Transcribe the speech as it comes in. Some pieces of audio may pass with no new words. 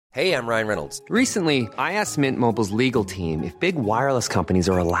Hey, I'm Ryan Reynolds. Recently, I asked Mint Mobile's legal team if big wireless companies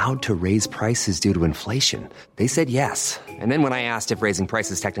are allowed to raise prices due to inflation. They said yes. And then when I asked if raising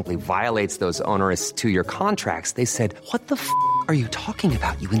prices technically violates those onerous two-year contracts, they said, "What the f*** are you talking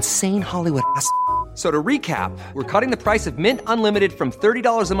about, you insane Hollywood ass?" So to recap, we're cutting the price of Mint Unlimited from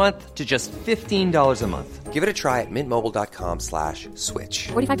 $30 a month to just $15 a month. Give it a try at mintmobile.com/switch.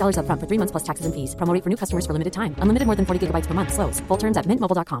 $45 up front for 3 months plus taxes and fees. Promo rate for new customers for limited time. Unlimited more than 40 gigabytes per month. Slows full terms at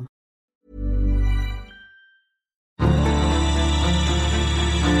mintmobile.com.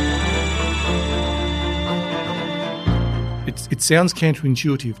 It sounds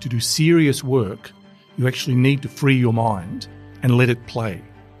counterintuitive to do serious work. You actually need to free your mind and let it play.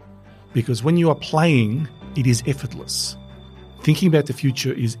 Because when you are playing, it is effortless. Thinking about the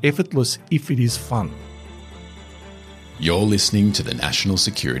future is effortless if it is fun. You're listening to the National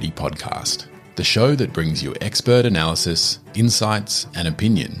Security Podcast, the show that brings you expert analysis, insights, and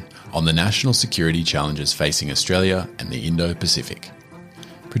opinion on the national security challenges facing Australia and the Indo-Pacific.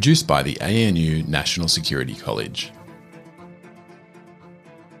 Produced by the ANU National Security College.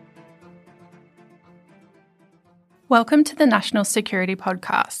 Welcome to the National Security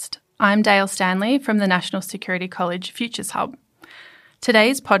Podcast. I'm Dale Stanley from the National Security College Futures Hub.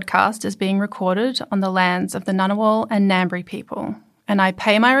 Today's podcast is being recorded on the lands of the Ngunnawal and Ngambri people, and I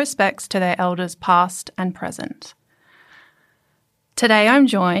pay my respects to their elders past and present. Today I'm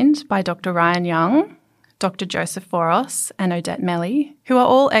joined by Dr. Ryan Young, Dr. Joseph Voros and Odette Melly, who are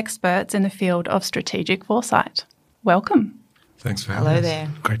all experts in the field of strategic foresight. Welcome. Thanks for having us. Hello there.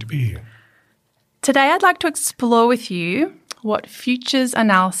 Great to be here. Today I'd like to explore with you what futures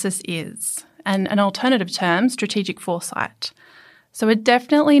analysis is, and an alternative term, strategic foresight. So we're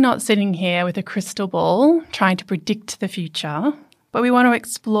definitely not sitting here with a crystal ball trying to predict the future, but we want to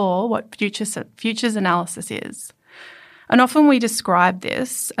explore what futures analysis is. And often we describe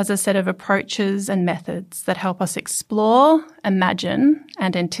this as a set of approaches and methods that help us explore, imagine,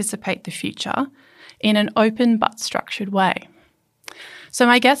 and anticipate the future in an open but structured way. So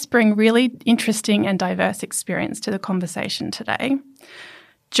my guests bring really interesting and diverse experience to the conversation today.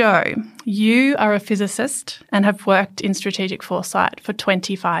 Joe, you are a physicist and have worked in strategic foresight for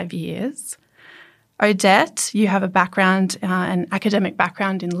 25 years. Odette, you have an academic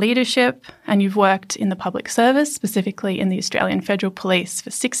background in leadership, and you've worked in the public service, specifically in the Australian Federal Police for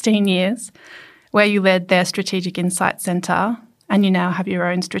 16 years, where you led their Strategic Insight Centre, and you now have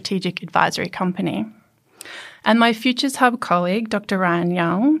your own strategic advisory company. And my Futures Hub colleague, Dr. Ryan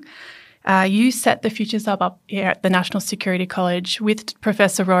Young, you set the Futures Hub up here at the National Security College with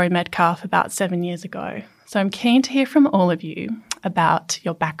Professor Rory Metcalfe about 7 years ago. So I'm keen to hear from all of you about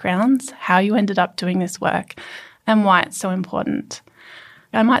your backgrounds, how you ended up doing this work, and why it's so important.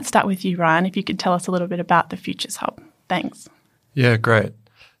 I might start with you, Ryan, if you could tell us a little bit about the Futures Hub. Thanks. Yeah, great.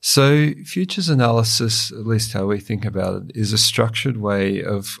 So futures analysis, at least how we think about it, is a structured way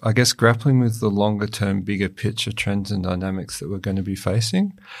of, I guess, grappling with the longer term, bigger picture trends and dynamics that we're going to be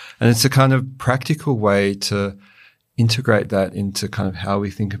facing. And it's a kind of practical way to integrate that into kind of how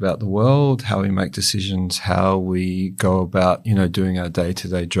we think about the world, how we make decisions, how we go about, doing our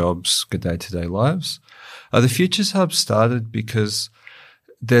day-to-day jobs, day-to-day lives. The Futures Hub started because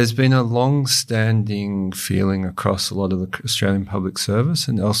there's been a long-standing feeling across a lot of the Australian public service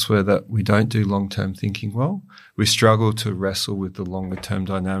and elsewhere that we don't do long-term thinking well. We struggle to wrestle with the longer-term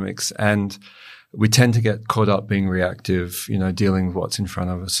dynamics, and we tend to get caught up being reactive, dealing with what's in front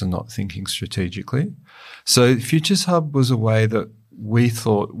of us and not thinking strategically. So Futures Hub was a way that we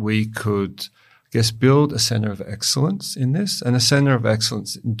thought we could, build a centre of excellence in this, and a centre of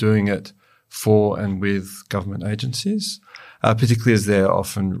excellence in doing it for and with government agencies. Particularly as they're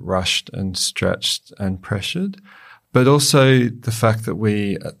often rushed and stretched and pressured. But also the fact that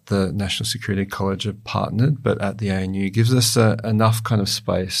we at the National Security College are partnered, but at the ANU gives us enough kind of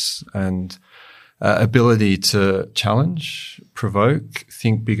space and ability to challenge, provoke,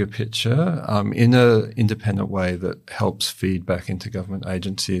 think bigger picture in an independent way that helps feed back into government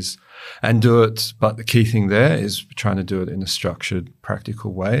agencies and do it. But the key thing there is trying to do it in a structured,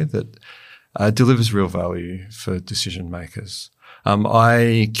 practical way that delivers real value for decision makers.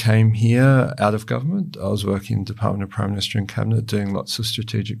 I came here out of government. I was working in the Department of Prime Minister and Cabinet doing lots of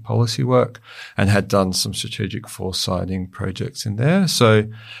strategic policy work and had done some strategic foresighting projects in there. So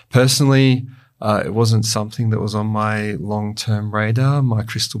personally, it wasn't something that was on my long-term radar. My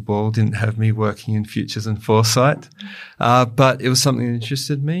crystal ball didn't have me working in futures and foresight, but it was something that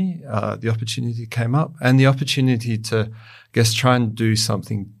interested me. The opportunity came up, and the opportunity to try and do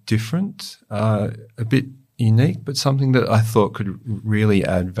something different, a bit unique, but something that I thought could really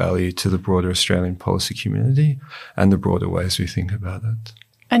add value to the broader Australian policy community and the broader ways we think about it.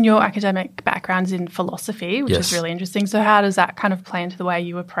 And your academic background's in philosophy, which is really interesting. So how does that kind of play into the way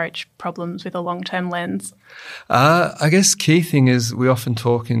you approach problems with a long-term lens? I guess key thing is we often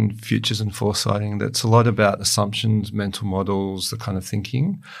talk in futures and foresighting that's a lot about assumptions, mental models, the kind of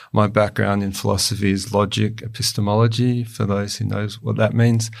thinking. My background in philosophy is logic, epistemology, for those who knows what that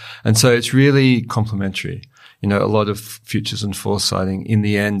means. And so it's really complementary. You know, a lot of futures and foresighting in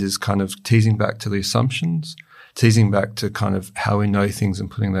the end is kind of teasing back to the assumptions, teasing back to kind of how we know things and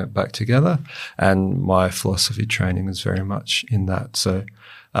putting that back together. And my philosophy training is very much in that. So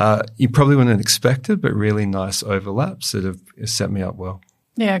you probably wouldn't expect it, but really nice overlaps that have set me up well.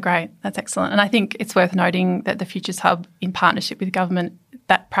 Yeah, great. That's excellent. And I think it's worth noting that the Futures Hub, in partnership with government,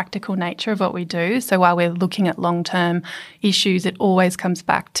 that practical nature of what we do. So while we're looking at long-term issues, it always comes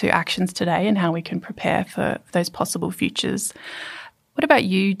back to actions today and how we can prepare for those possible futures. What about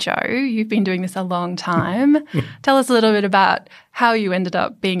you, Joe? You've been doing this a long time. Tell us a little bit about how you ended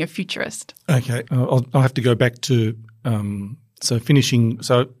up being a futurist. Okay, I'll have to go back to So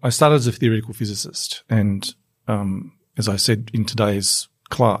I started as a theoretical physicist, and as I said in today's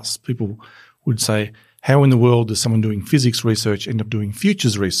class, people would say, how in the world does someone doing physics research end up doing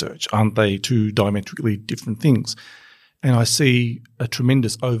futures research? Aren't they two diametrically different things? And I see a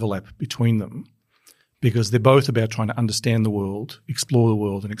tremendous overlap between them, because they're both about trying to understand the world, explore the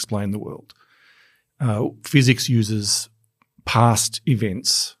world, and explain the world. Physics uses past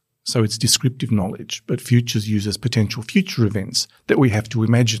events, so it's descriptive knowledge, but futures uses potential future events that we have to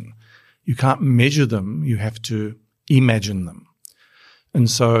imagine. You can't measure them, you have to imagine them. And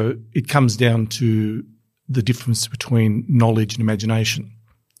so it comes down to the difference between knowledge and imagination.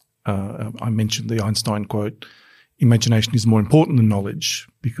 I mentioned the Einstein quote, imagination is more important than knowledge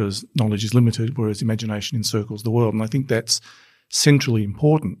because knowledge is limited, whereas imagination encircles the world. And I think that's centrally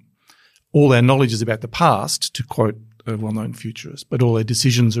important. All our knowledge is about the past, to quote a well-known futurist, but all our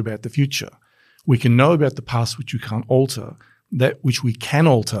decisions are about the future. We can know about the past which we can't alter. That which we can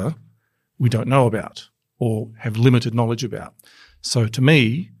alter, we don't know about or have limited knowledge about. So to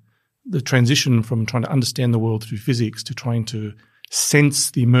me, the transition from trying to understand the world through physics to trying to sense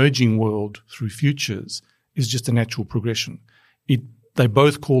the emerging world through futures is just a natural progression. They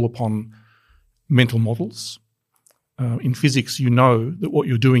both call upon mental models. In physics, you know that what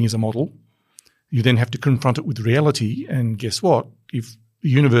you're doing is a model. You then have to confront it with reality, and guess what? If the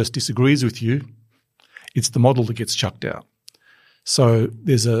universe disagrees with you, it's the model that gets chucked out. So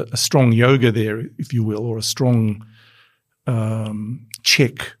there's a strong yoga there, if you will, or a strong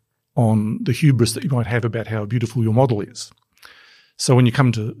check on the hubris that you might have about how beautiful your model is. So when you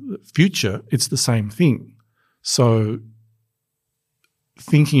come to the future, it's the same thing. So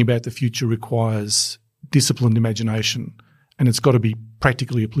thinking about the future requires disciplined imagination, and it's got to be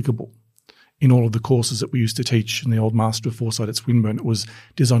practically applicable. In all of the courses that we used to teach in the old Master of Foresight at Swinburne, it was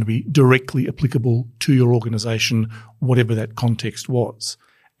designed to be directly applicable to your organisation, whatever that context was.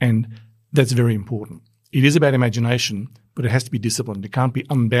 And that's very important. It is about imagination, but it has to be disciplined. It can't be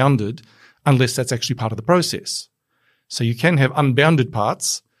unbounded unless that's actually part of the process. So you can have unbounded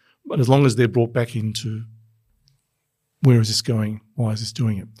parts, but as long as they're brought back into where is this going, why is this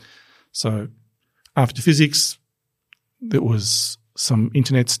doing it? So after physics, there was some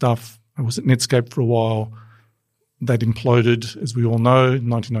internet stuff. I was at Netscape for a while. That imploded, as we all know, in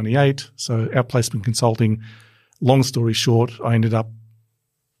 1998. So outplacement consulting, long story short, I ended up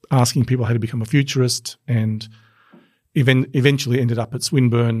asking people how to become a futurist, and eventually ended up at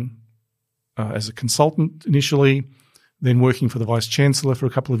Swinburne as a consultant initially, then working for the Vice-Chancellor for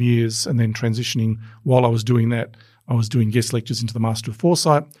a couple of years, and then transitioning. While I was doing that, I was doing guest lectures into the Master of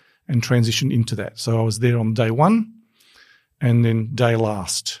Foresight and transitioned into that. So I was there on day one and then day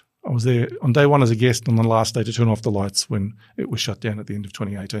last. I was there on day one as a guest, and on the last day to turn off the lights when it was shut down at the end of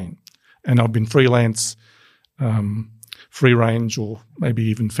 2018. And I've been freelance, free range, or maybe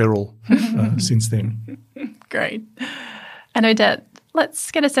even feral since then. Great. And Odette, let's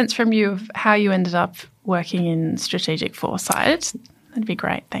get a sense from you of how you ended up working in strategic foresight. That'd be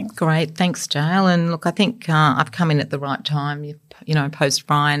great. Thanks. Great. Thanks, Jael. And look, I think I've come in at the right time, post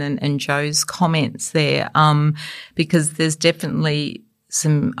Brian and Joe's comments there, because there's definitely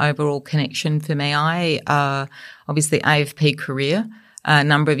some overall connection for me. I obviously AFP career, a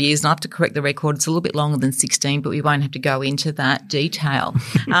number of years, and I have to correct the record. It's a little bit longer than 16, but we won't have to go into that detail.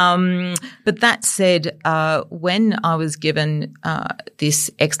 But that said, when I was given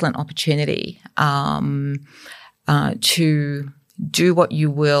this excellent opportunity to do what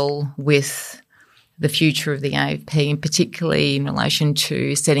you will with the future of the AFP, and particularly in relation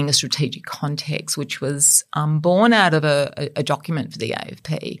to setting a strategic context, which was born out of a document for the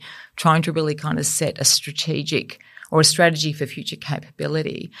AFP, trying to really kind of set a strategic or a strategy for future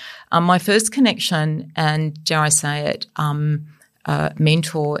capability. My first connection, and dare I say it,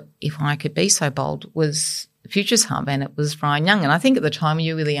 mentor, if I could be so bold, was Futures Hub, and it was Ryan Young. And I think at the time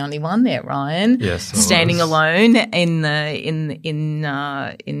you were the only one there, Ryan. Yes, I standing was. alone in the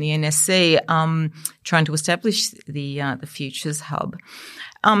NSC, trying to establish the Futures Hub.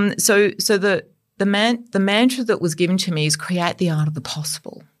 So the mantra that was given to me is create the art of the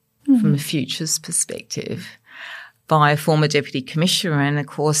possible from a futures perspective by a former deputy commissioner, and of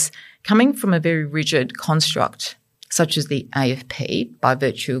course coming from a very rigid construct such as the AFP by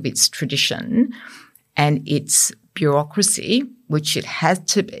virtue of its tradition and its bureaucracy, which it had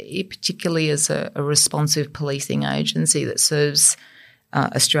to be, particularly as a responsive policing agency that serves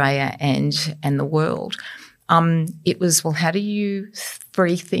Australia and the world. It was, well, how do you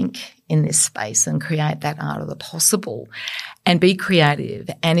free think in this space and create that art of the possible and be creative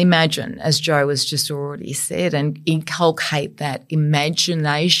and imagine, as Joe has just already said, and inculcate that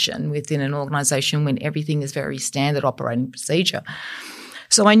imagination within an organisation when everything is very standard operating procedure.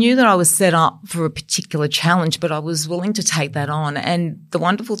 So I knew that I was set up for a particular challenge, but I was willing to take that on. And the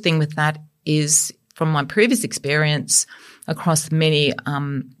wonderful thing with that is, from my previous experience across many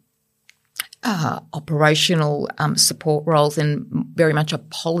operational support roles and very much a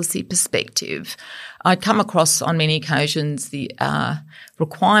policy perspective, I'd come across on many occasions the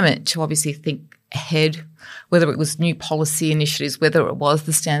requirement to obviously think ahead, whether it was new policy initiatives, whether it was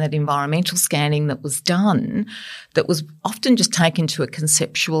the standard environmental scanning that was done, that was often just taken to a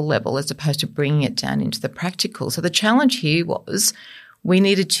conceptual level as opposed to bringing it down into the practical. So the challenge here was we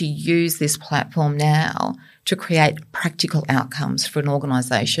needed to use this platform now to create practical outcomes for an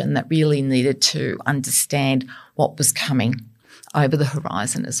organisation that really needed to understand what was coming over the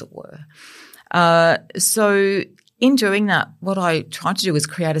horizon, as it were. So in doing that, what I tried to do was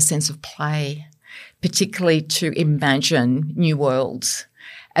create a sense of play, particularly to imagine new worlds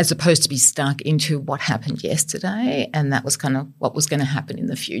as opposed to be stuck into what happened yesterday, and that was kind of what was going to happen in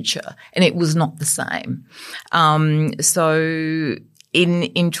the future. And it was not the same. So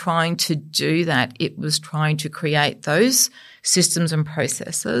in trying to do that, it was trying to create those systems and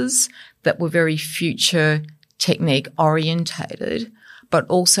processes that were very future technique orientated, but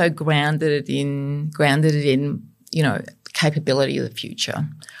also grounded in capability of the future,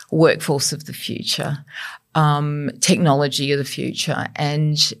 workforce of the future, technology of the future,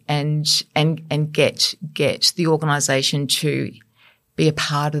 and get the organisation to be a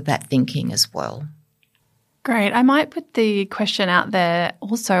part of that thinking as well. Great. I might put the question out there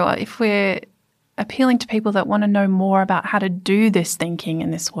also, if we're appealing to people that want to know more about how to do this thinking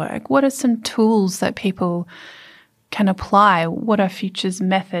and this work, what are some tools that people can apply? What are futures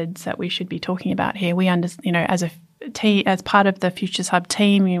methods that we should be talking about here? We as part of the Futures Hub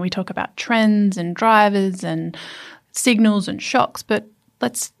team, we talk about trends and drivers and signals and shocks, but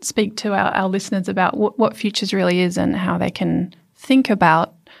let's speak to our listeners about what futures really is and how they can think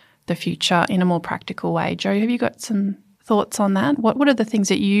about the future in a more practical way. Joe, have you got some thoughts on that? What are the things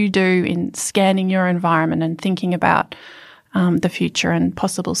that you do in scanning your environment and thinking about the future and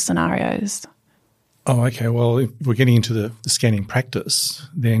possible scenarios? Oh, okay. Well, if we're getting into the scanning practice,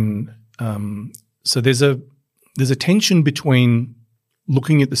 then so there's a tension between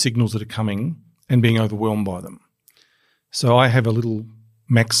looking at the signals that are coming and being overwhelmed by them. So I have a little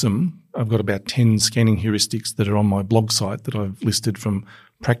maxim. I've got about 10 scanning heuristics that are on my blog site that I've listed from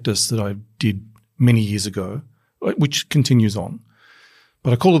practice that I did many years ago, which continues on.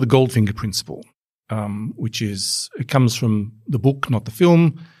 But I call it the Goldfinger principle, which is, it comes from the book, not the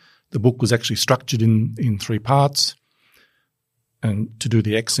film. The book was actually structured in 3 parts. And to do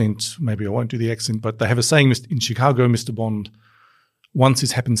the accent, maybe I won't do the accent, but they have a saying in Chicago, Mr. Bond, once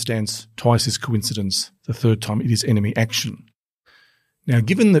is happenstance, twice is coincidence, the third time it is enemy action. Now,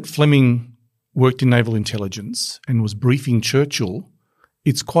 given that Fleming worked in naval intelligence and was briefing Churchill,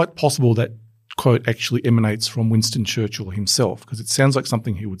 it's quite possible that quote actually emanates from Winston Churchill himself, because it sounds like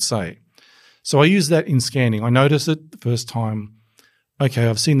something he would say. So I use that in scanning. I notice it the first time. Okay,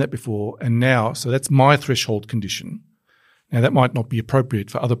 I've seen that before, and now, so that's my threshold condition. Now, that might not be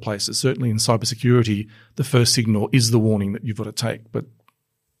appropriate for other places. Certainly in cybersecurity, the first signal is the warning that you've got to take. But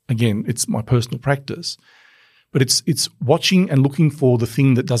again, it's my personal practice. But it's watching and looking for the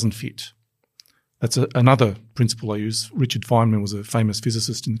thing that doesn't fit. That's another principle I use. Richard Feynman was a famous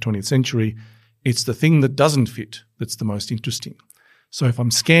physicist in the 20th century. It's the thing that doesn't fit that's the most interesting. So if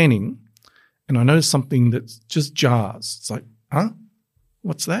I'm scanning and I notice something that just jars, it's like, huh?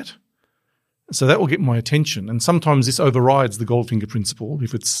 What's that? So that will get my attention. And sometimes this overrides the Goldfinger principle.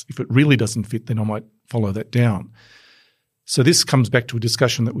 If it really doesn't fit, then I might follow that down. So this comes back to a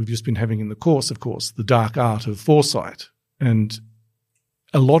discussion that we've just been having in the course, of course, the dark art of foresight. And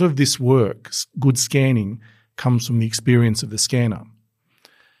a lot of this work, good scanning, comes from the experience of the scanner.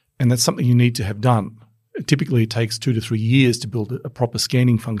 And that's something you need to have done. Typically, it takes 2 to 3 years to build a proper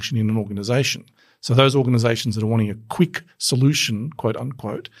scanning function in an organisation. So those organisations that are wanting a quick solution, quote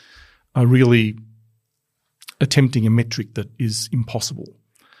unquote, are really attempting a metric that is impossible.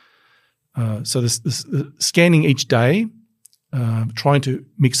 So this scanning each day, trying to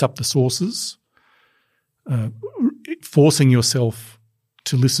mix up the sources, forcing yourself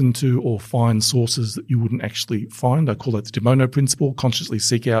to listen to or find sources that you wouldn't actually find. I call that the de Bono principle, consciously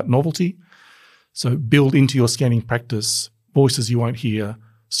seek out novelty. So build into your scanning practice voices you won't hear,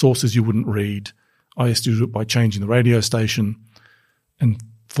 sources you wouldn't read. I used to do it by changing the radio station and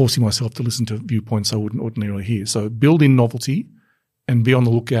forcing myself to listen to viewpoints I wouldn't ordinarily hear. So build in novelty and be on the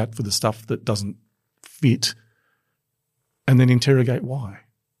lookout for the stuff that doesn't fit, and then interrogate why.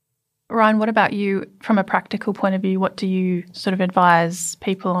 Ryan, what about you from a practical point of view? What do you sort of advise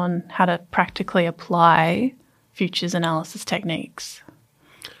people on how to practically apply futures analysis techniques?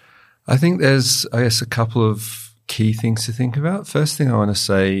 I think there's, a couple of key things to think about. First thing I want to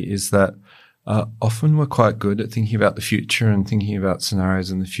say is that often we're quite good at thinking about the future and thinking about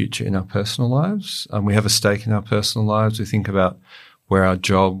scenarios in the future in our personal lives. We have a stake in our personal lives. We think about what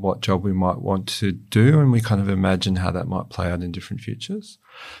job we might want to do, and we kind of imagine how that might play out in different futures.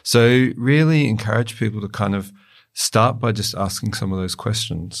 So really encourage people to kind of start by just asking some of those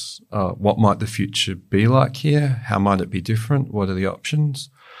questions. What might the future be like here? How might it be different? What are the options?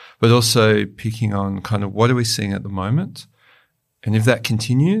 But also picking on kind of what are we seeing at the moment? And if that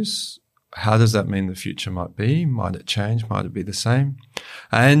continues, how does that mean the future might be? Might it change? Might it be the same?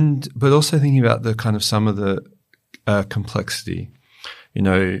 But also thinking about the kind of some of the complexity.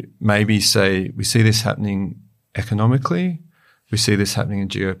 Maybe say we see this happening economically, we see this happening in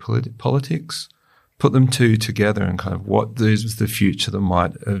geopolitics, put them two together and kind of what is the future that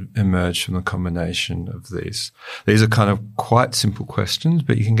might emerge from the combination of these. These are kind of quite simple questions,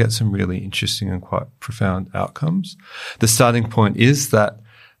 but you can get some really interesting and quite profound outcomes. The starting point is that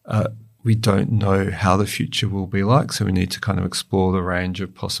we don't know how the future will be like, so we need to kind of explore the range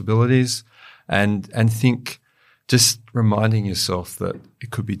of possibilities and think, just reminding yourself that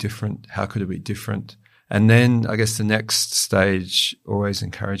it could be different. How could it be different? And then I guess the next stage, always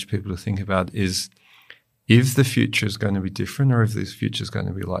encourage people to think about is, if the future is going to be different or if this future is going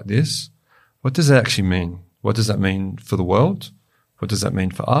to be like this, what does that actually mean? What does that mean for the world? What does that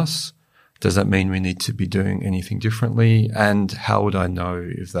mean for us? Does that mean we need to be doing anything differently? And how would I know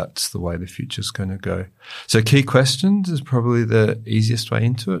if that's the way the future is going to go? So key questions is probably the easiest way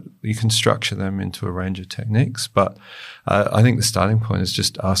into it. You can structure them into a range of techniques, but I think the starting point is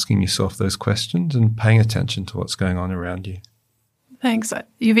just asking yourself those questions and paying attention to what's going on around you. Thanks.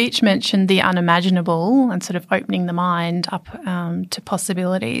 You've each mentioned the unimaginable and sort of opening the mind up to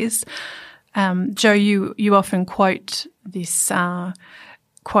possibilities. Jo, you often quote this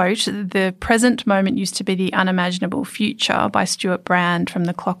quote, "The present moment used to be the unimaginable future" by Stuart Brand from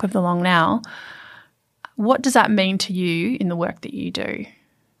The Clock of the Long Now. What does that mean to you in the work that you do?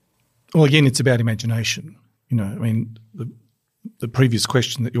 Well, again, it's about imagination. The previous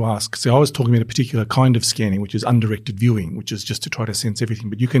question that you asked, so I was talking about a particular kind of scanning, which is undirected viewing, which is just to try to sense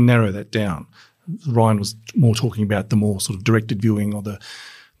everything, but you can narrow that down. Ryan was more talking about the more sort of directed viewing or the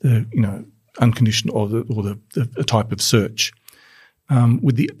unconditioned or the type of search.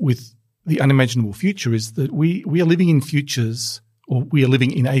 With the unimaginable future is that we are living in futures, or we are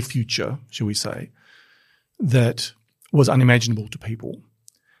living in a future, shall we say, that was unimaginable to people.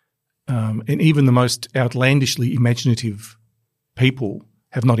 And even the most outlandishly imaginative people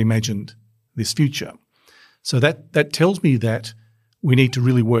have not imagined this future. So that tells me that we need to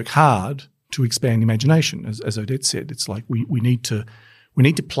really work hard to expand imagination. As Odette said, it's like we need to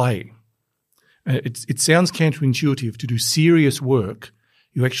play. It sounds counterintuitive. To do serious work,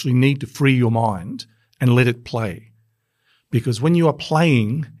 you actually need to free your mind and let it play. Because when you are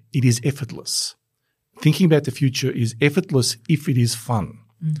playing, it is effortless. Thinking about the future is effortless if it is fun.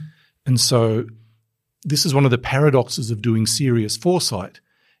 Mm. And so this is one of the paradoxes of doing serious foresight,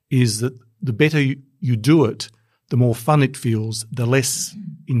 is that the better you do it, the more fun it feels, the less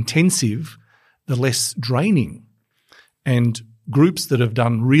intensive, the less draining. And groups that have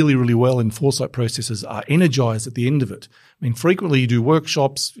done really, really well in foresight processes are energized at the end of it. I mean, frequently you do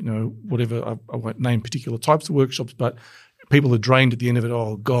workshops, whatever, I won't name particular types of workshops, but people are drained at the end of it.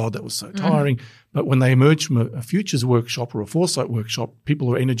 Oh, God, that was so tiring. But when they emerge from a futures workshop or a foresight workshop,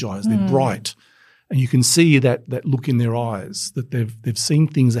 people are energized. They're bright. And you can see that look in their eyes, that they've seen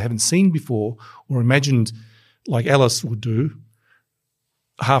things they haven't seen before or imagined like Alice would do,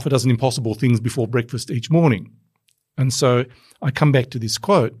 half a dozen impossible things before breakfast each morning. And so I come back to this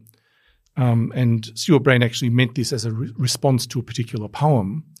quote, and Stuart Brain actually meant this as a response to a particular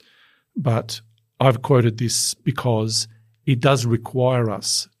poem, but I've quoted this because it does require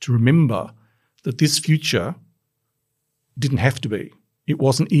us to remember that this future didn't have to be. It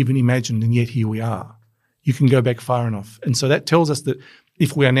wasn't even imagined, and yet here we are. You can go back far enough. And so that tells us that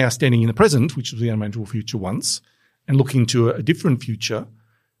if we are now standing in the present, which was the unimaginable future once, and looking to a different future,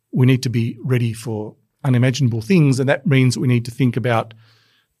 we need to be ready for unimaginable things, and that means we need to think about,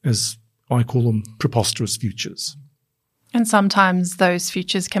 as I call them, preposterous futures. And sometimes those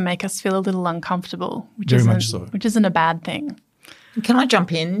futures can make us feel a little uncomfortable, which isn't a bad thing. Can I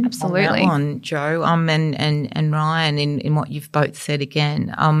jump in? Absolutely. On that one, Joe, and Ryan, in what you've both said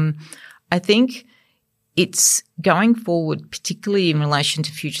again? I think it's going forward, particularly in relation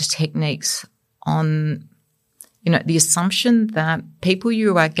to futures techniques, on the assumption that people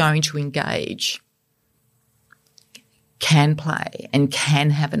you are going to engage can play and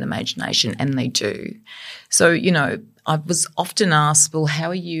can have an imagination, and they do. So, I was often asked, well, how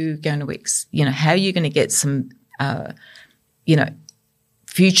are you going to get some,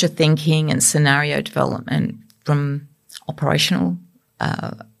 future thinking and scenario development from operational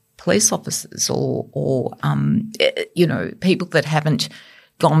police officers or people that haven't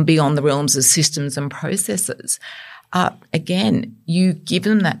gone beyond the realms of systems and processes. Again, you give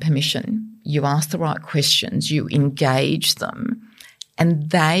them that permission, you ask the right questions, you engage them,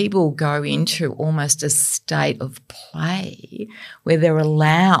 and they will go into almost a state of play where they're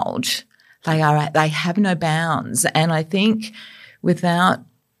allowed, they have no bounds. And I think without,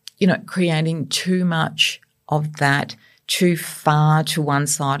 creating too much of that too far to one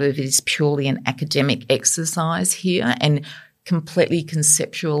side of it is purely an academic exercise here and completely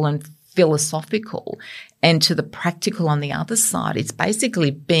conceptual and philosophical, and to the practical on the other side, it's basically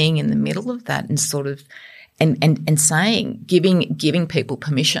being in the middle of that and sort of and saying, giving people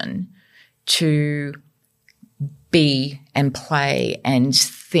permission to be and play and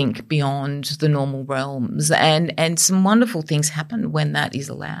think beyond the normal realms, and some wonderful things happen when that is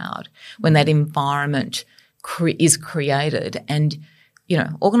allowed, when that environment is created. And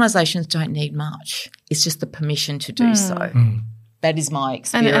organisations don't need much; it's just the permission to do so. That is my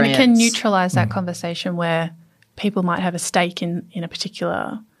experience. And it can neutralise that conversation where people might have a stake in a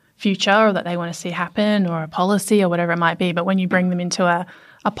particular future or that they want to see happen, or a policy or whatever it might be. But when you bring them into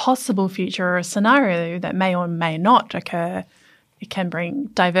a possible future or a scenario that may or may not occur, it can bring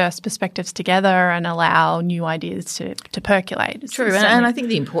diverse perspectives together and allow new ideas to percolate. True, and I think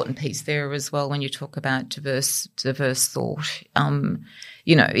the important piece there as well, when you talk about diverse thought,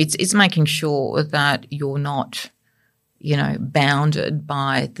 it's making sure that you're not bounded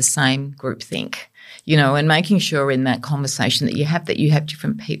by the same groupthink, and making sure in that conversation that you have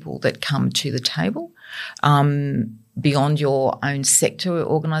different people that come to the table, beyond your own sector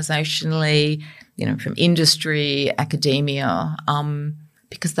organisationally, from industry, academia,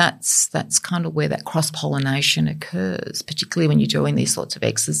 because that's kind of where that cross-pollination occurs, particularly when you're doing these sorts of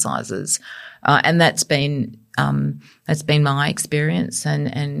exercises. And that's been my experience,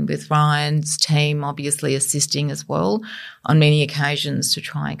 and with Ryan's team obviously assisting as well on many occasions to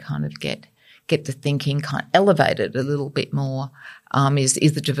try and kind of get the thinking kind of elevated a little bit more. Is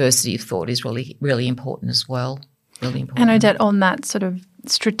the diversity of thought is really, really important as well. Really important. And Odette, on that sort of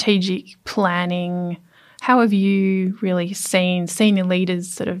strategic planning, how have you really seen senior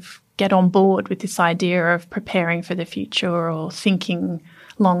leaders sort of get on board with this idea of preparing for the future or thinking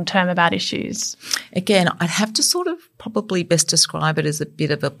long-term about issues? Again, I'd have to sort of probably best describe it as a bit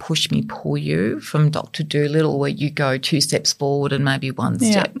of a push-me-pull-you from Dr. Dolittle, where you go 2 steps forward and maybe 1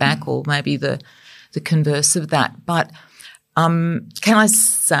 step back, or maybe the converse of that. But can I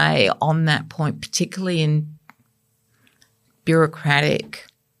say on that point, particularly in bureaucratic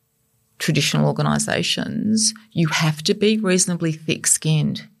traditional organisations, you have to be reasonably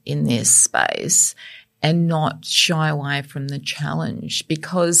thick-skinned in this space and not shy away from the challenge,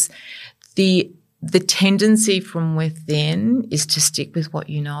 because the tendency from within is to stick with what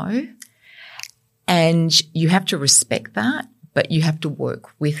you know, and you have to respect that, but you have to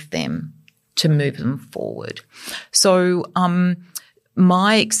work with them to move them forward. So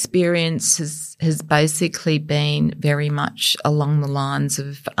my experience has basically been very much along the lines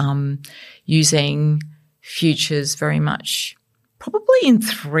of using futures very much probably in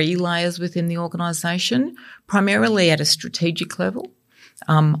 3 layers within the organisation, primarily at a strategic level,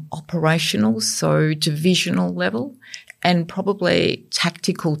 operational, so divisional level, and probably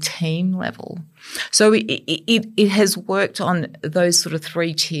tactical team level. So it has worked on those sort of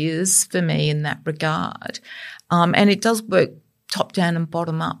 3 tiers for me in that regard. And it does work top down and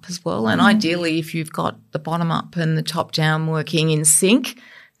bottom up as well. And ideally, if you've got the bottom up and the top down working in sync,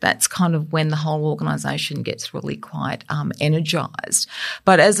 that's kind of when the whole organisation gets really quite energised.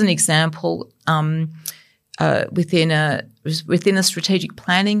 But as an example, within a strategic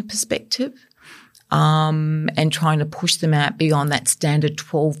planning perspective, and trying to push them out beyond that standard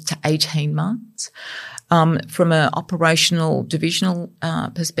 12 to 18 months. From an operational divisional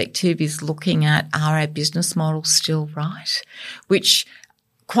perspective is looking at, are our business models still right? Which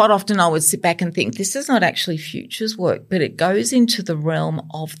quite often I would sit back and think, this is not actually futures work, but it goes into the realm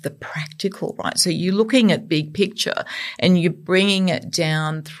of the practical, right? So you're looking at big picture and you're bringing it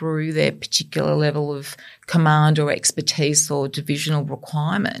down through their particular level of command or expertise or divisional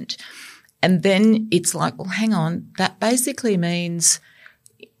requirement. And then it's like, well, hang on, that basically means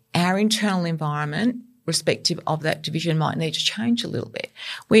our internal environment, respective of that division, might need to change a little bit.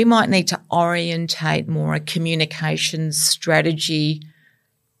 We might need to orientate more a communications strategy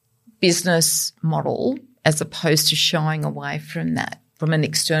business model as opposed to shying away from that from an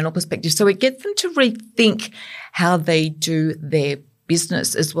external perspective. So it gets them to rethink how they do their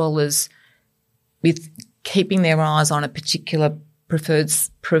business, as well as with keeping their eyes on a particular preferred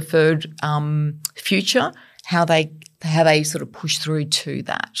future, how they sort of push through to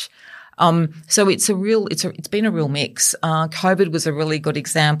that. So it's been a real mix. COVID was a really good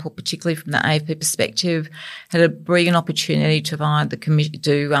example, particularly from the AFP perspective. Had a brilliant opportunity to advise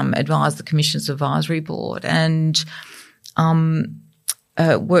the Commission's Advisory Board, and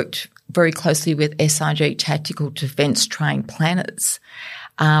worked very closely with SRG Tactical Defence Trained Planners,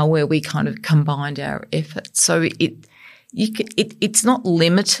 where we kind of combined our efforts. So it's not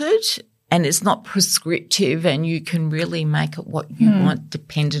limited and it's not prescriptive, and you can really make it what you want,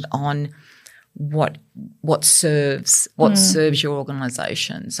 dependent on what serves your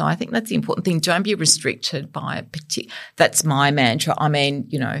organisation. So I think that's the important thing. Don't be restricted by a particular. That's my mantra. I mean,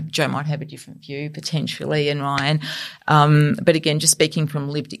 Joe might have a different view potentially, and Ryan. But again, just speaking from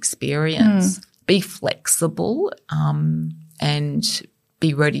lived experience, be flexible and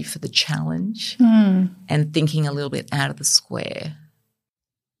be ready for the challenge and thinking a little bit out of the square.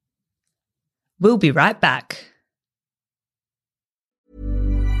 We'll be right back.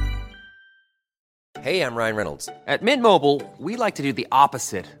 Hey, I'm Ryan Reynolds. At Mint Mobile, we like to do the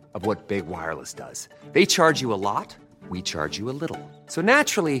opposite of what Big Wireless does. They charge you a lot, we charge you a little. So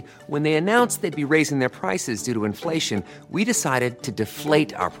naturally, when they announced they'd be raising their prices due to inflation, we decided to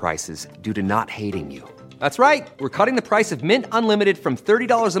deflate our prices due to not hating you. That's right. We're cutting the price of Mint Unlimited from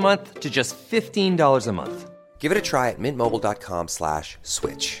 $30 a month to just $15 a month. Give it a try at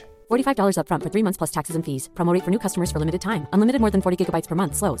mintmobile.com/switch. $45 up front for 3 months plus taxes and fees. Promo rate for new customers for limited time. Unlimited more than 40 gigabytes per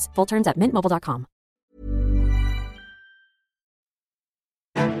month. Slows full terms at mintmobile.com.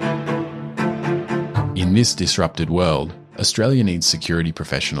 In this disrupted world, Australia needs security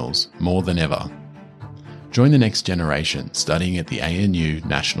professionals more than ever. Join the next generation studying at the ANU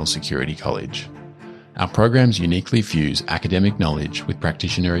National Security College. Our programs uniquely fuse academic knowledge with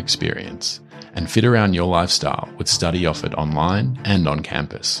practitioner experience and fit around your lifestyle with study offered online and on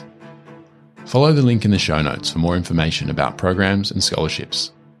campus. Follow the link in the show notes for more information about programs and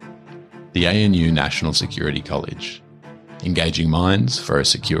scholarships. The ANU National Security College. Engaging minds for a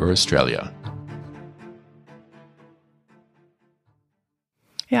secure Australia.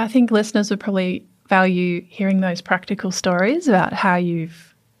 Yeah, I think listeners would probably value hearing those practical stories about how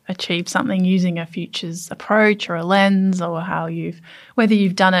you've achieved something using a futures approach or a lens, or whether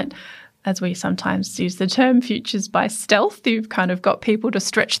you've done it, as we sometimes use the term, futures by stealth. You've kind of got people to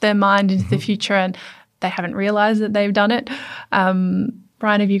stretch their mind into the future and they haven't realised that they've done it. Brian,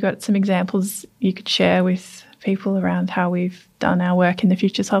 have you got some examples you could share with people around how we've done our work in the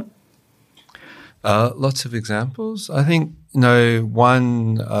Futures Hub? Lots of examples. I think,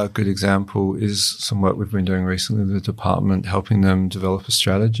 one good example is some work we've been doing recently with the department, helping them develop a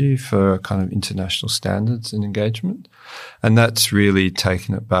strategy for kind of international standards and engagement. And that's really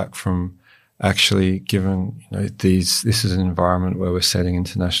taken it back from actually given, this is an environment where we're setting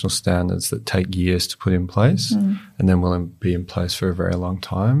international standards that take years to put in place and then will be in place for a very long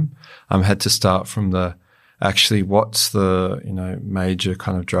time. Had to start from what's the, major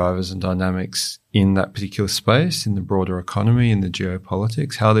kind of drivers and dynamics in that particular space, in the broader economy, in the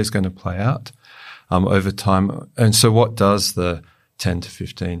geopolitics, how are these going to play out over time? And so what does the 10 to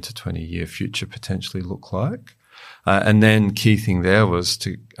 15 to 20 year future potentially look like? And then key thing there was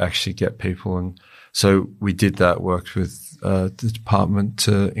to actually get people and So we did that, worked with the department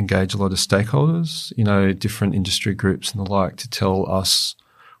to engage a lot of stakeholders, different industry groups and the like, to tell us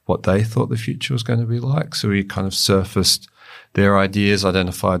what they thought the future was going to be like. So we kind of surfaced their ideas,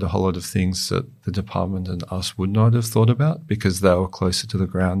 identified a whole lot of things that the department and us would not have thought about because they were closer to the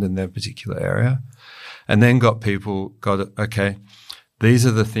ground in their particular area. And then okay, these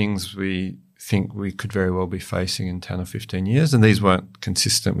are the things we think we could very well be facing in 10 or 15 years. And these weren't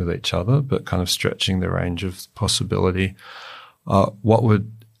consistent with each other, but kind of stretching the range of possibility. What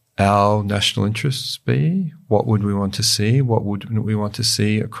would our national interests be? What would we want to see? What would we want to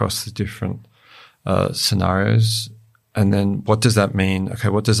see across the different scenarios? And then what does that mean? Okay,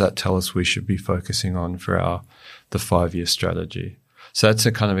 what does that tell us we should be focusing on for the 5-year strategy? So that's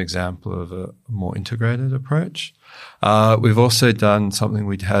a kind of example of a more integrated approach. We've also done something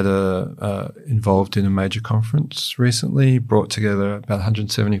we'd had involved in a major conference recently, brought together about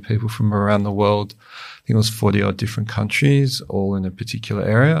 170 people from around the world. I think it was 40 odd different countries, all in a particular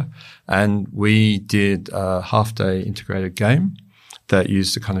area. And we did a half-day integrated game that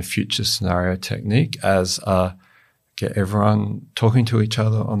used a kind of future scenario technique as get everyone talking to each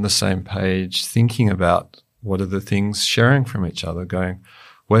other on the same page, thinking about what are the things, sharing from each other, going,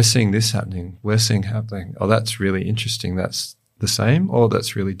 we're seeing this happening, we're seeing happening. Oh, that's really interesting. That's the same, or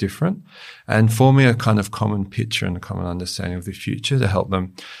that's really different. And forming a kind of common picture and a common understanding of the future to help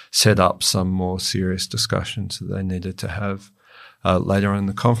them set up some more serious discussions that they needed to have later on in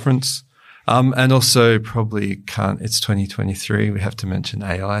the conference. And also it's 2023. We have to mention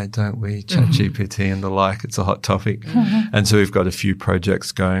AI, don't we? ChatGPT and the like. It's a hot topic. And so we've got a few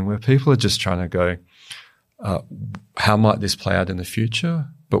projects going where people are just trying to go, how might this play out in the future?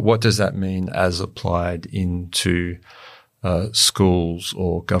 But what does that mean as applied into schools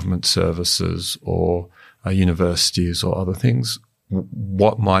or government services or universities or other things?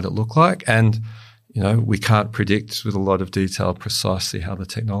 What might it look like? And, we can't predict with a lot of detail precisely how the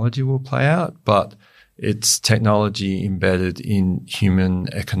technology will play out, but it's technology embedded in human,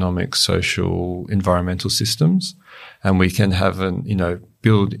 economic, social, environmental systems. And we can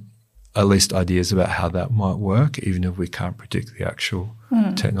build at least ideas about how that might work, even if we can't predict the actual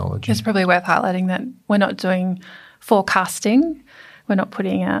technology. It's probably worth highlighting that we're not doing forecasting. We're not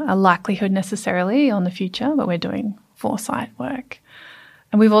putting a likelihood necessarily on the future, but we're doing foresight work.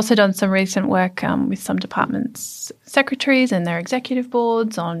 And we've also done some recent work with some departments' secretaries and their executive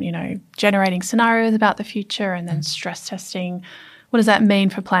boards on, generating scenarios about the future and then stress testing. What does that mean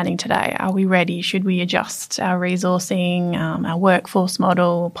for planning today? Are we ready? Should we adjust our resourcing, our workforce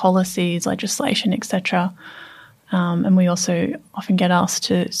model, policies, legislation, etc.? And we also often get asked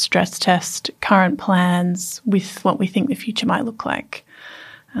to stress test current plans with what we think the future might look like.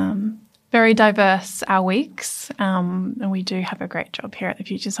 Very diverse, our weeks, and we do have a great job here at the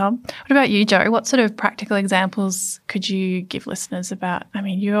Futures Hub. What about you, Joe? What sort of practical examples could you give listeners about? I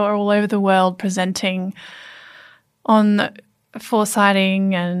mean, you're all over the world presenting on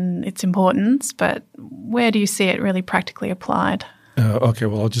foresighting and its importance, but where do you see it really practically applied? Okay,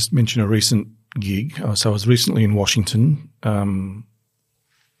 well, I'll just mention a recent gig. So I was recently in Washington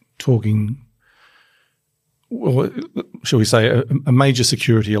talking, shall we say, a major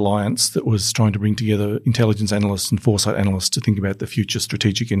security alliance that was trying to bring together intelligence analysts and foresight analysts to think about the future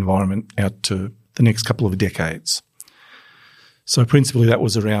strategic environment out to the next couple of decades. So principally that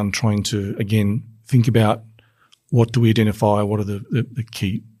was around trying to, again, think about what do we identify, what are the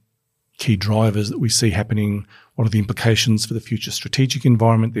key drivers that we see happening, what are the implications for the future strategic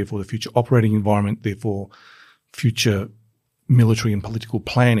environment, therefore the future operating environment, therefore future military and political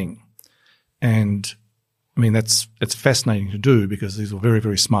planning. And I mean, it's fascinating to do because these are very,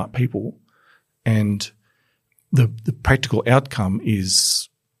 very smart people. And the practical outcome is,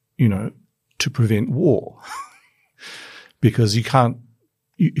 to prevent war. Because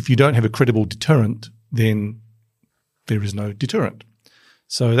if you don't have a credible deterrent, then there is no deterrent.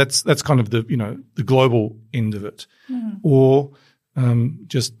 So that's kind of the global end of it. Or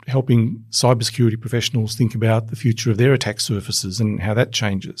just helping cybersecurity professionals think about the future of their attack surfaces and how that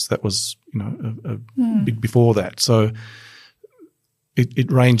changes. That was, a bit before that. So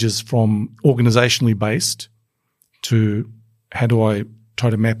it ranges from organisationally based to how do I try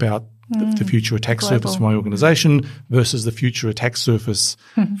to map out the future attack surface for my organisation versus the future attack surface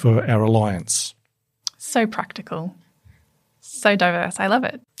for our alliance. So practical. So diverse. I love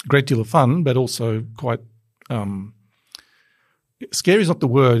it. Great deal of fun, but also quite scary is not the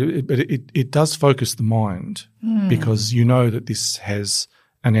word, but it does focus the mind because you know that this has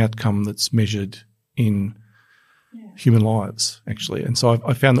an outcome that's measured in human lives, actually. And so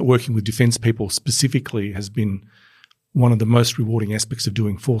I found that working with defence people specifically has been one of the most rewarding aspects of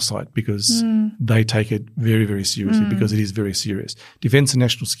doing foresight, because they take it very, very seriously, because it is very serious. Defence and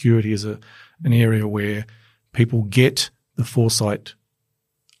national security is an area where people get the foresight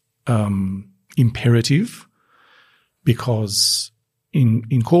imperative, because in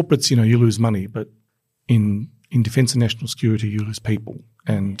corporates, you lose money, but in defence and national security, you lose people.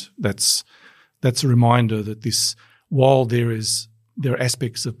 And that's a reminder that while there are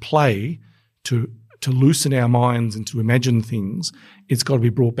aspects of play to loosen our minds and to imagine things, it's got to be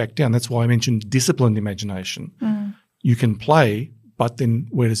brought back down. That's why I mentioned disciplined imagination. You can play, but then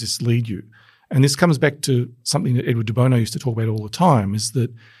where does this lead you? And this comes back to something that Edward de Bono used to talk about all the time, is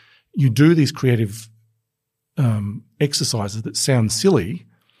that you do these creative exercises that sound silly,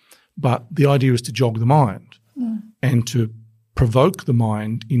 but the idea is to jog the mind and to provoke the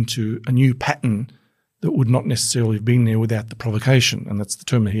mind into a new pattern that would not necessarily have been there without the provocation. And that's the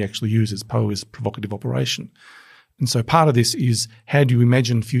term that he actually uses. Poe is provocative operation. And so part of this is, how do you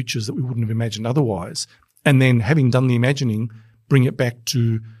imagine futures that we wouldn't have imagined otherwise? And then, having done the imagining, bring it back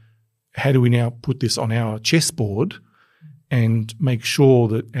to, how do we now put this on our chessboard and make sure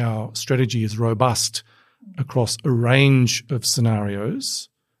that our strategy is robust across a range of scenarios,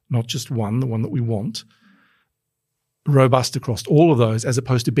 not just one, the one that we want, robust across all of those, as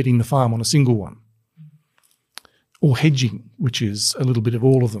opposed to betting the farm on a single one. Or hedging, which is a little bit of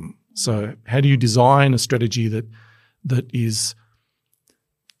all of them. So how do you design a strategy that is,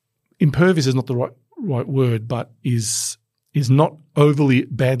 impervious is not the right word, but is not overly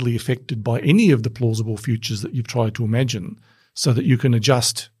badly affected by any of the plausible futures that you've tried to imagine, so that you can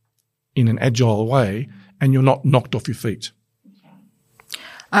adjust in an agile way and you're not knocked off your feet?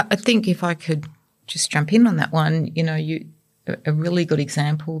 I think if I could just jump in on that one, a really good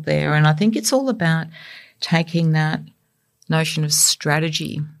example there. And I think it's all about taking that notion of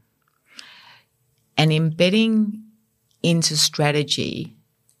strategy and embedding into strategy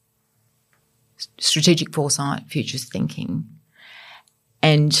strategic foresight, futures thinking,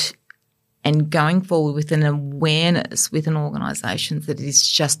 and going forward with an awareness within organisations that it is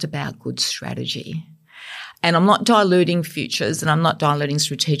just about good strategy. And I'm not diluting futures and I'm not diluting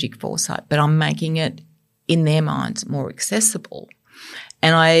strategic foresight, but I'm making it, in their minds, more accessible.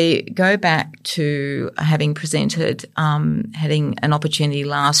 And I go back to having presented, having an opportunity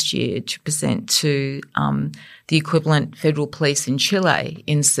last year to present to the equivalent federal police in Chile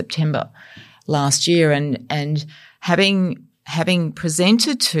in September last year, and having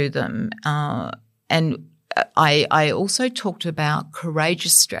presented to them, and I also talked about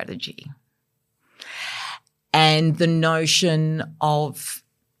courageous strategy and the notion of,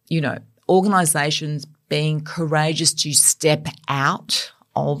 organisations being courageous to step out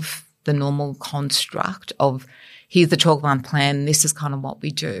of the normal construct of, here's the 12-month plan, this is kind of what we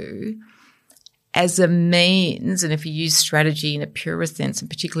do, as a means, and if you use strategy in a purest sense, and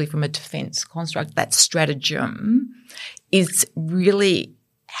particularly from a defence construct, that stratagem is really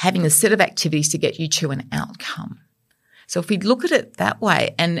having a set of activities to get you to an outcome. So if we look at it that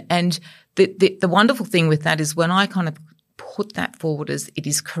way, and the wonderful thing with that is, when I kind of put that forward as, it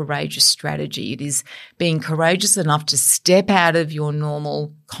is courageous strategy, it is being courageous enough to step out of your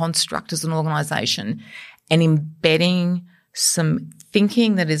normal construct as an organisation and embedding some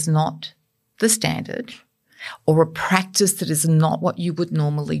thinking that is not the standard, or a practice that is not what you would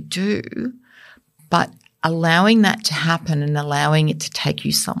normally do, but allowing that to happen and allowing it to take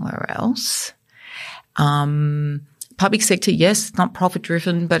you somewhere else. Public sector, yes, not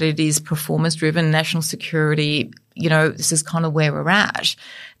profit-driven, but it is performance-driven. National security, this is kind of where we're at.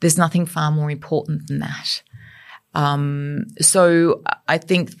 There's nothing far more important than that. So I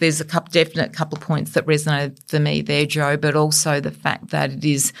think there's a definite couple of points that resonated for me there, Joe, but also the fact that it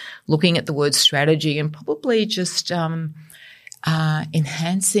is looking at the word strategy and probably just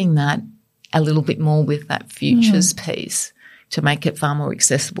enhancing that a little bit more with that futures piece to make it far more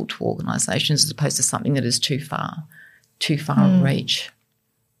accessible to organisations, as opposed to something that is too far reach.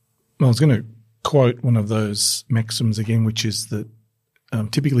 Well, I was going to quote one of those maxims again, which is that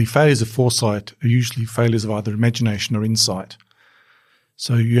typically failures of foresight are usually failures of either imagination or insight.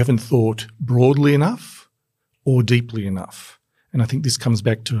 So you haven't thought broadly enough or deeply enough. And I think this comes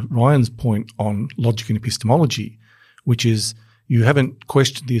back to Ryan's point on logic and epistemology, which is, you haven't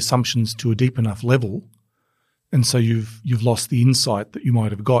questioned the assumptions to a deep enough level, and so you've lost the insight that you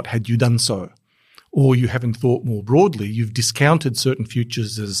might have got had you done so. Or you haven't thought more broadly, you've discounted certain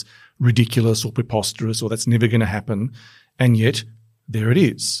futures as ridiculous or preposterous, or that's never going to happen, and yet there it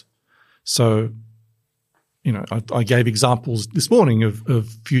is. So, I gave examples this morning of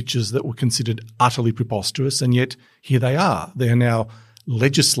futures that were considered utterly preposterous, and yet here they are. They are now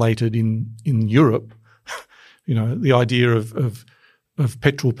legislated in Europe the idea of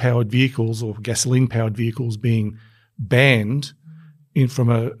petrol-powered vehicles or gasoline-powered vehicles being banned from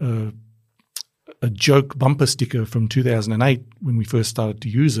a joke bumper sticker from 2008 when we first started to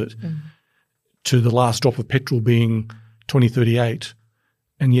use it to the last drop of petrol being 2038,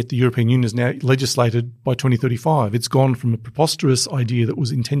 and yet the European Union has now legislated by 2035. It's gone from a preposterous idea that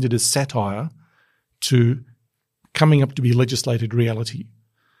was intended as satire to coming up to be legislated reality.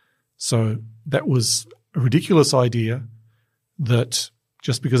 So that was a ridiculous idea that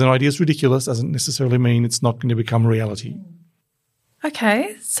just because an idea is ridiculous doesn't necessarily mean it's not going to become reality.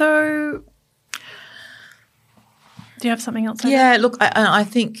 Okay, so do you have something else? Yeah, look, I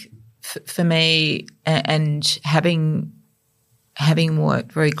think for me, and having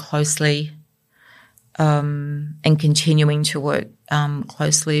worked very closely and continuing to work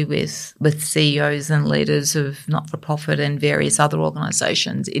closely with CEOs and leaders of not-for-profit and various other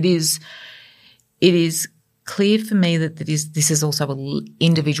organisations, it is clear for me that this is also an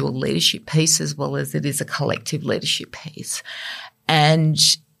individual leadership piece as well as it is a collective leadership piece. And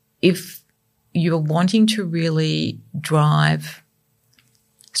if you're wanting to really drive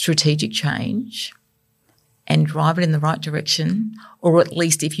strategic change and drive it in the right direction, or at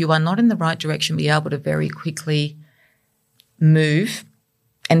least if you are not in the right direction, be able to very quickly move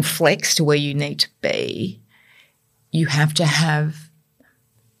and flex to where you need to be, you have to have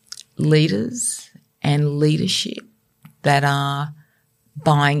leaders and leadership that are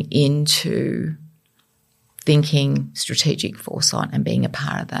buying into thinking strategic foresight and being a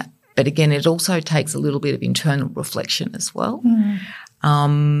part of that. But again, it also takes a little bit of internal reflection as well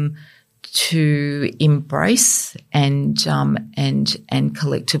to embrace and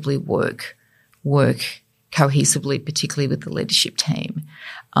collectively work cohesively, particularly with the leadership team.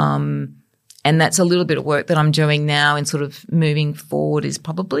 And that's a little bit of work that I'm doing now and sort of moving forward is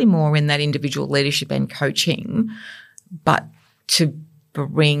probably more in that individual leadership and coaching, but to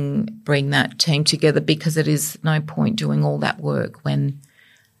bring that team together, because it is no point doing all that work when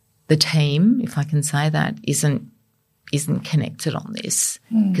the team, if I can say that, isn't connected on this,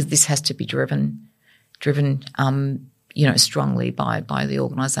 because this has to be driven strongly by the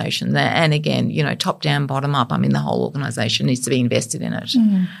organisation. And again, top down, bottom up. I mean, the whole organisation needs to be invested in it.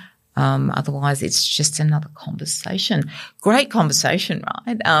 Otherwise, it's just another conversation. Great conversation,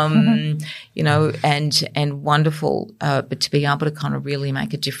 right? And wonderful, but to be able to kind of really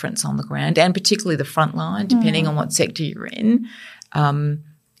make a difference on the ground, and particularly the front line, depending on what sector you're in,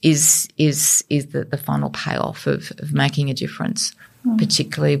 is the final payoff of making a difference,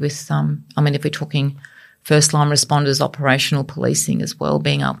 particularly with if we're talking first line responders, operational policing as well,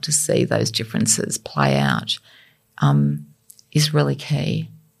 being able to see those differences play out is really key.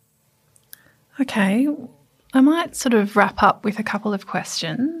 Okay, I might sort of wrap up with a couple of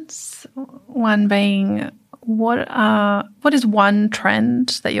questions. One being, what is one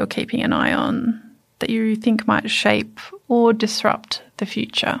trend that you're keeping an eye on that you think might shape or disrupt the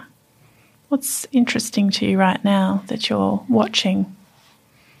future? What's interesting to you right now that you're watching?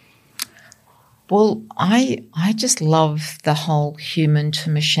 Well, I just love the whole human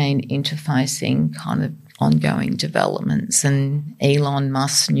to machine interfacing kind of ongoing developments, and Elon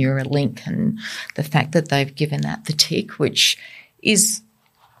Musk's Neuralink and the fact that they've given that the tick, which is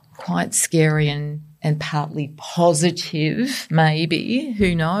quite scary and partly positive, maybe,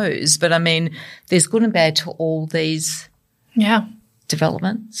 who knows. But, I mean, there's good and bad to all these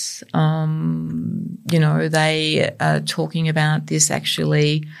developments. They are talking about this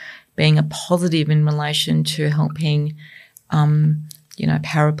actually being a positive in relation to helping,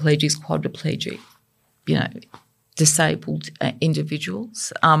 paraplegics, quadriplegic, disabled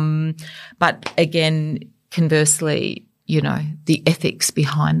individuals. But again, conversely, the ethics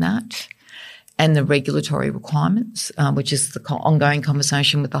behind that and the regulatory requirements, which is the ongoing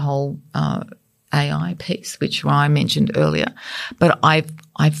conversation with the whole AI piece, which Ryan mentioned earlier. But I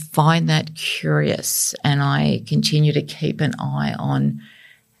find that curious, and I continue to keep an eye on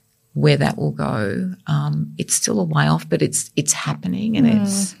where that will go. It's still a way off, but it's happening, and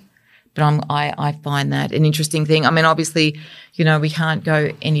But I find that an interesting thing. I mean, obviously, we can't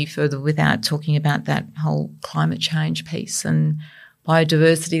go any further without talking about that whole climate change piece and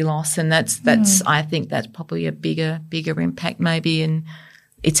biodiversity loss, and that's I think that's probably a bigger impact maybe, and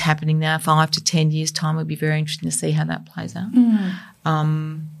it's happening now. 5 to 10 years' time would be very interesting to see how that plays out.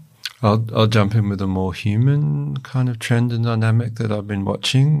 I'll jump in with a more human kind of trend and dynamic that I've been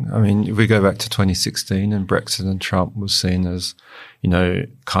watching. I mean, if we go back to 2016 and Brexit and Trump was seen as,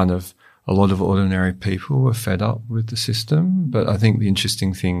 kind of a lot of ordinary people were fed up with the system. But I think the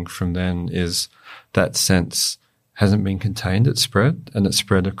interesting thing from then is that sense hasn't been contained. It's spread, and it's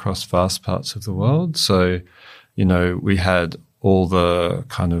spread across vast parts of the world. So, you know, we had all the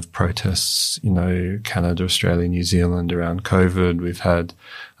kind of protests, you know, Canada, Australia, New Zealand around COVID. We've had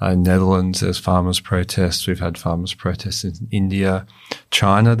Netherlands, there's farmers' protests. We've had farmers' protests in India.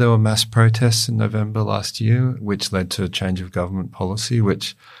 China, there were mass protests in November last year, which led to a change of government policy,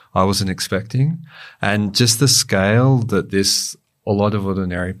 which I wasn't expecting. And just the scale that a lot of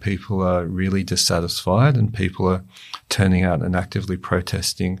ordinary people are really dissatisfied, and people are turning out and actively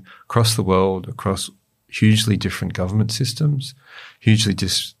protesting across the world, across hugely different government systems, hugely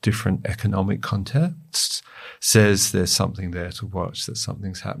different economic contexts, says there's something there to watch, that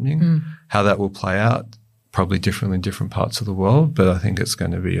something's happening. How that will play out, probably differently in different parts of the world, but I think it's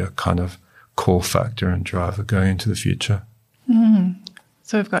going to be a kind of core factor and driver going into the future.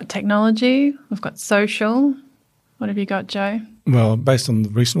 So we've got technology, we've got social. What have you got, Joe? Well, based on the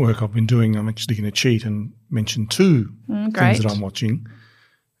recent work I've been doing, I'm actually going to cheat and mention two things that I'm watching.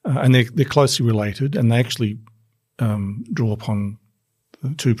 And they're closely related, and they actually draw upon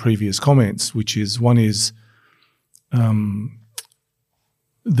the two previous comments, which is one is the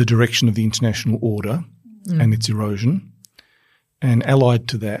direction of the international order and its erosion, and allied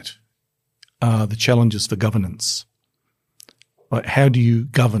to that are the challenges for governance. Like, how do you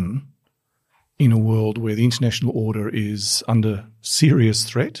govern in a world where the international order is under serious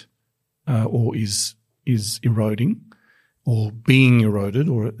threat or is eroding, or being eroded,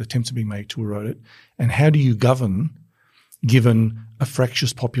 or attempts are being made to erode it? And how do you govern given a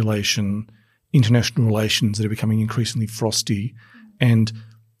fractious population, international relations that are becoming increasingly frosty, and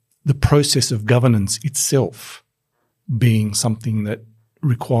the process of governance itself being something that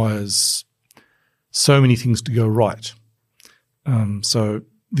requires so many things to go right? So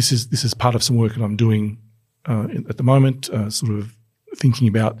this is part of some work that I'm doing at the moment, sort of thinking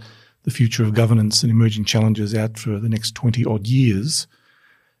about the future of governance and emerging challenges out for the next 20-odd years.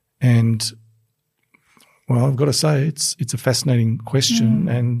 And, well, I've got to say it's a fascinating question,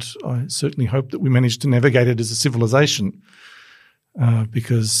 and I certainly hope that we manage to navigate it as a civilization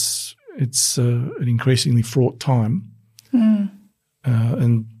because it's an increasingly fraught time.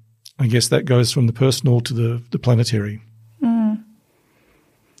 And I guess that goes from the personal to the planetary.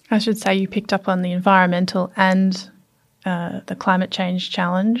 I should say you picked up on the environmental and the climate change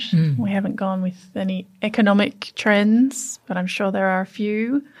challenge. We haven't gone with any economic trends, but I'm sure there are a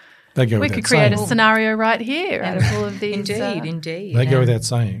few. They go we without could create saying. a scenario right here out of all of these. Indeed. They go without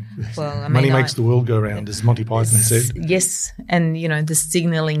saying. Well, I Money mean, makes the world go round, as Monty Python said. Yes, and, you know, the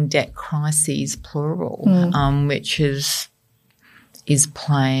signalling debt crises, plural, which is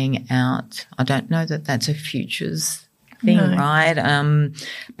playing out. I don't know that that's a futures thing, right?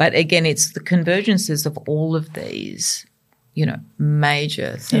 But again, it's the convergences of all of these, you know,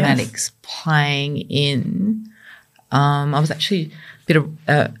 major thematics playing in. I was actually a bit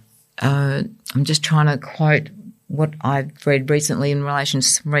of I'm just trying to quote what I've read recently in relation to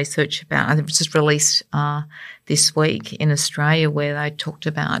some research about, I think it was just released this week in Australia, where they talked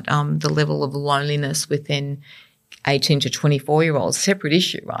about the level of loneliness within 18 to 24-year-olds, separate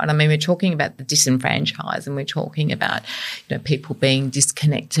issue, right? I mean, we're talking about the disenfranchised, and we're talking about, you know, people being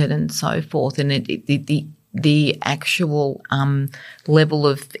disconnected and so forth, and the actual level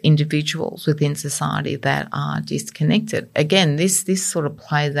of individuals within society that are disconnected. Again, this sort of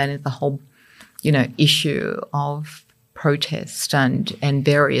plays out into the whole, you know, issue of protest and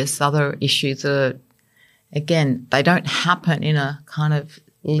various other issues that are, again, they don't happen in a kind of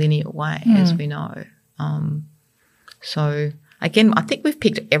linear way, as we know. So, again, I think we've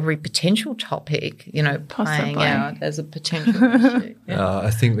picked every potential topic, you know, playing out as a potential issue.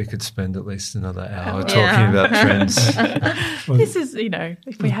 I think we could spend at least another hour talking about trends. This is, you know,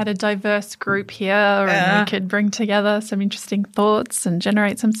 if we had a diverse group here and we could bring together some interesting thoughts and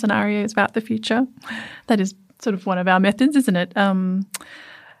generate some scenarios about the future, that is sort of one of our methods, isn't it?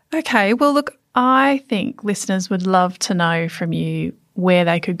 Okay, well, look, I think listeners would love to know from you where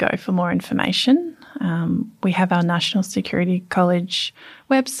they could go for more information. We have our National Security College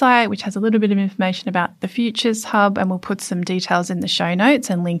website, which has a little bit of information about the Futures Hub, and we'll put some details in the show notes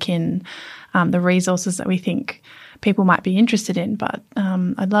and link in the resources that we think people might be interested in. But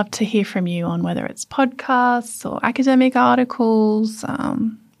I'd love to hear from you on whether it's podcasts or academic articles.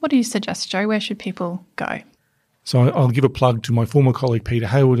 What do you suggest, Joe? Where should people go? So I'll give a plug to my former colleague Peter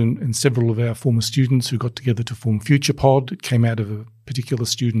Hayward and several of our former students who got together to form FuturePod. It came out of a particular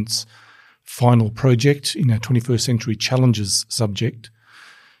student's final project in our 21st Century Challenges subject.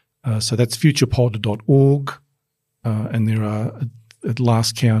 So that's futurepod.org, and there are, at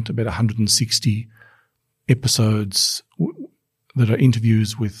last count, about 160 episodes that are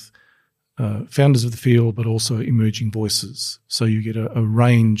interviews with founders of the field, but also emerging voices. So you get a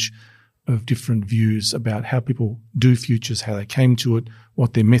range of different views about how people do futures, how they came to it,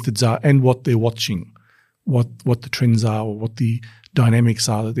 what their methods are, and what they're watching, what the trends are, or what the dynamics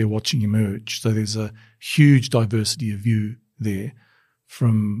are that they're watching emerge. So there's a huge diversity of view there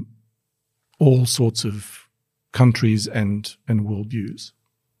from all sorts of countries and worldviews.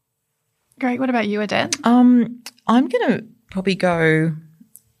 Great. What about you, Adele? I'm going to probably go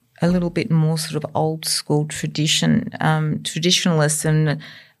a little bit more sort of old school traditionalist, and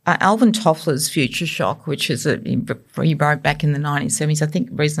Alvin Toffler's Future Shock, which is he wrote back in the 1970s, I think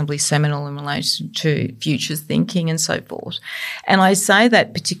reasonably seminal in relation to futures thinking and so forth. And I say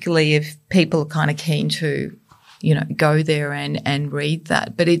that particularly if people are kind of keen to, go there and read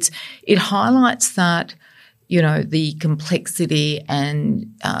that. But it highlights that, the complexity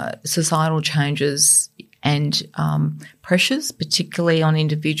and societal changes and pressures, particularly on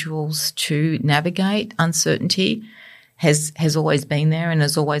individuals to navigate uncertainty, has always been there and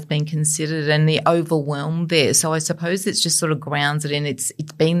has always been considered, and the overwhelm there. So I suppose it's just sort of grounds it in. It's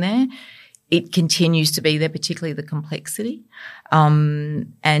been there. It continues to be there, particularly the complexity.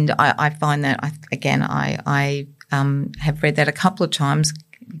 And I find that, I have read that a couple of times,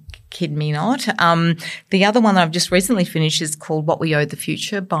 kid me not. The other one that I've just recently finished is called What We Owe the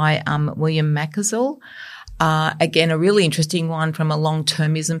Future by William Macazell. Again, a really interesting one from a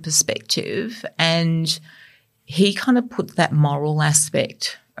long-termism perspective, and he kind of put that moral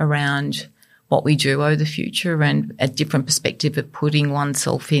aspect around what we do owe the future and a different perspective of putting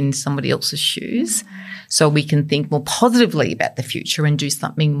oneself in somebody else's shoes, so we can think more positively about the future and do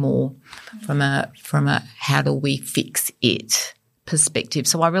something more from a how do we fix it perspective.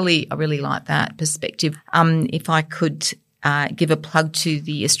 So I really like that perspective. If I could give a plug to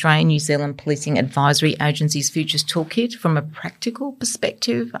the Australian New Zealand Policing Advisory Agency's Futures Toolkit from a practical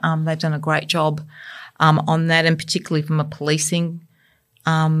perspective. They've done a great job on that, and particularly from a policing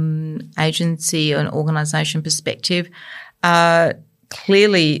agency and organisation perspective.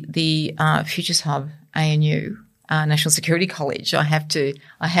 Clearly, the Futures Hub, ANU, National Security College, I have to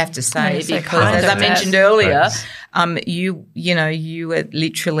say, because as I mentioned earlier, you were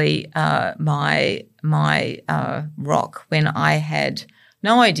literally my rock when I had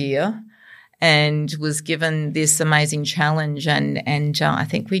no idea and was given this amazing challenge, and I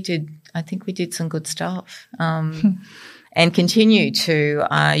think we did some good stuff. And continue to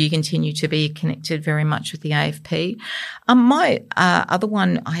be connected very much with the AFP. My other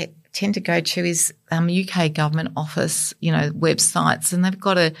one I tend to go to is UK Government Office, websites, and they've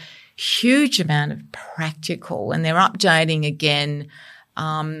got a huge amount of practical, and they're updating again.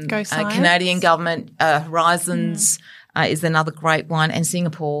 Canadian Government Horizons is another great one, and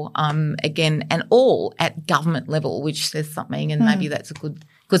Singapore again, and all at government level, which says something, and maybe that's a good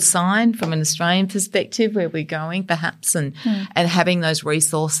sign from an Australian perspective where we're going, perhaps, and having those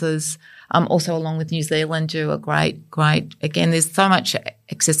resources. Also, along with New Zealand, do a great. Again, there's so much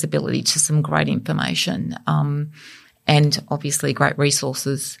accessibility to some great information, and obviously great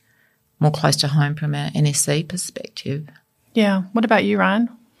resources more close to home from an NSC perspective. Yeah. What about you, Ryan?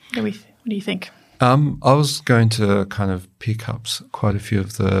 What do you think? I was going to kind of pick up quite a few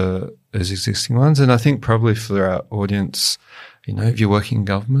of those existing ones, and I think probably for our audience, if you're working in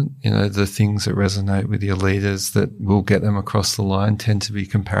government, the things that resonate with your leaders that will get them across the line tend to be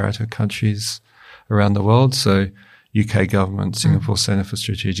comparator countries around the world. So UK government, Singapore Centre for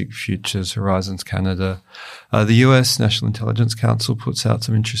Strategic Futures, Horizons Canada. The US National Intelligence Council puts out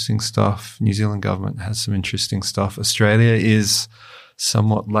some interesting stuff. New Zealand government has some interesting stuff. Australia is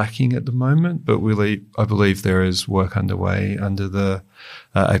somewhat lacking at the moment, but really, I believe there is work underway under the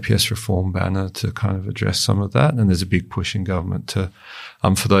APS reform banner to kind of address some of that. And there's a big push in government to,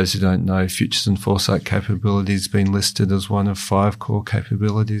 for those who don't know, futures and foresight capability has been listed as one of 5 core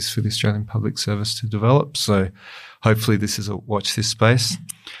capabilities for the Australian Public Service to develop. So hopefully this is a watch this space.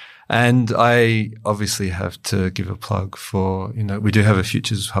 And I obviously have to give a plug for, we do have a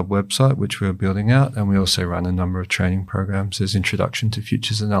Futures Hub website, which we're building out, and we also run a number of training programs. There's Introduction to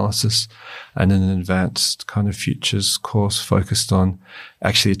Futures Analysis and an advanced kind of futures course focused on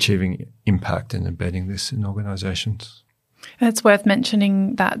actually achieving impact and embedding this in organisations. And it's worth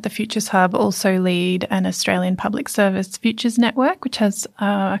mentioning that the Futures Hub also lead an Australian Public Service Futures Network, which has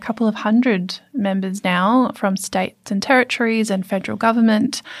a couple of hundred members now from states and territories and federal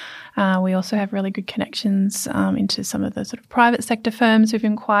government. We also have really good connections into some of the sort of private sector firms who've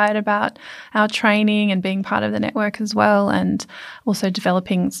inquired about our training and being part of the network as well, and also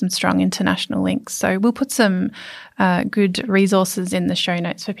developing some strong international links. So we'll put some good resources in the show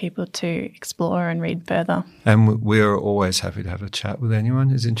notes for people to explore and read further. And we're always happy to have a chat with anyone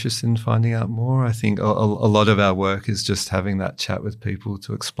who's interested in finding out more. I think a lot of our work is just having that chat with people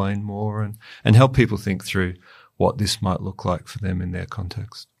to explain more and help people think through what this might look like for them in their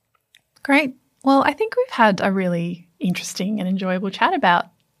context. Great. Well, I think we've had a really interesting and enjoyable chat about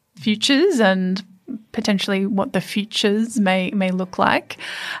futures and potentially what the futures may look like.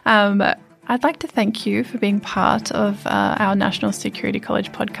 I'd like to thank you for being part of our National Security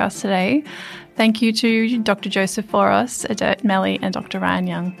College podcast today. Thank you to Dr. Joseph Foros, Adet Melly, and Dr. Ryan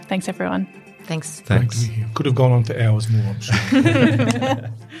Young. Thanks, everyone. Thanks. Could have gone on for hours more, I'm sure.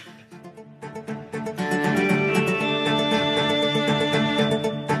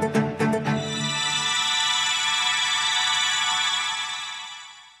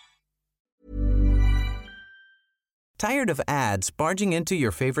 Tired of ads barging into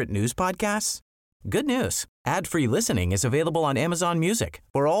your favorite news podcasts? Good news. Ad-free listening is available on Amazon Music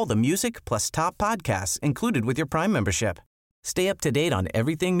for all the music plus top podcasts included with your Prime membership. Stay up to date on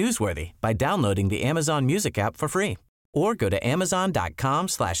everything newsworthy by downloading the Amazon Music app for free or go to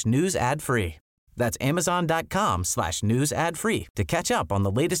amazon.com/news ad free. That's amazon.com/news ad free to catch up on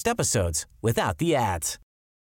the latest episodes without the ads.